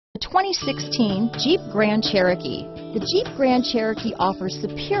2016 Jeep Grand Cherokee. The Jeep Grand Cherokee offers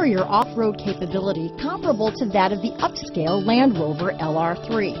superior off-road capability comparable to that of the upscale Land Rover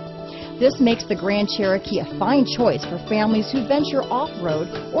LR3. This makes the Grand Cherokee a fine choice for families who venture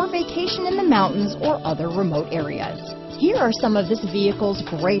off-road or vacation in the mountains or other remote areas. Here are some of this vehicle's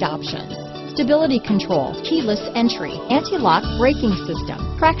great options: stability control, keyless entry, anti-lock braking system,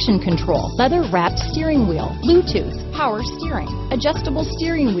 traction control, leather-wrapped steering wheel, Bluetooth, power steering, adjustable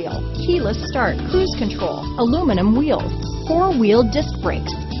steering wheel, keyless start, cruise control, aluminum wheels, four-wheel disc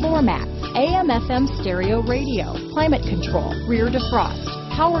brakes, floor mats, AM/FM stereo radio, climate control, rear defrost,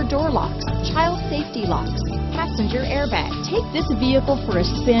 power door locks, child safety locks, passenger airbag. Take this vehicle for a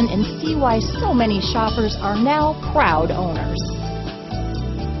spin and see why so many shoppers are now proud owners.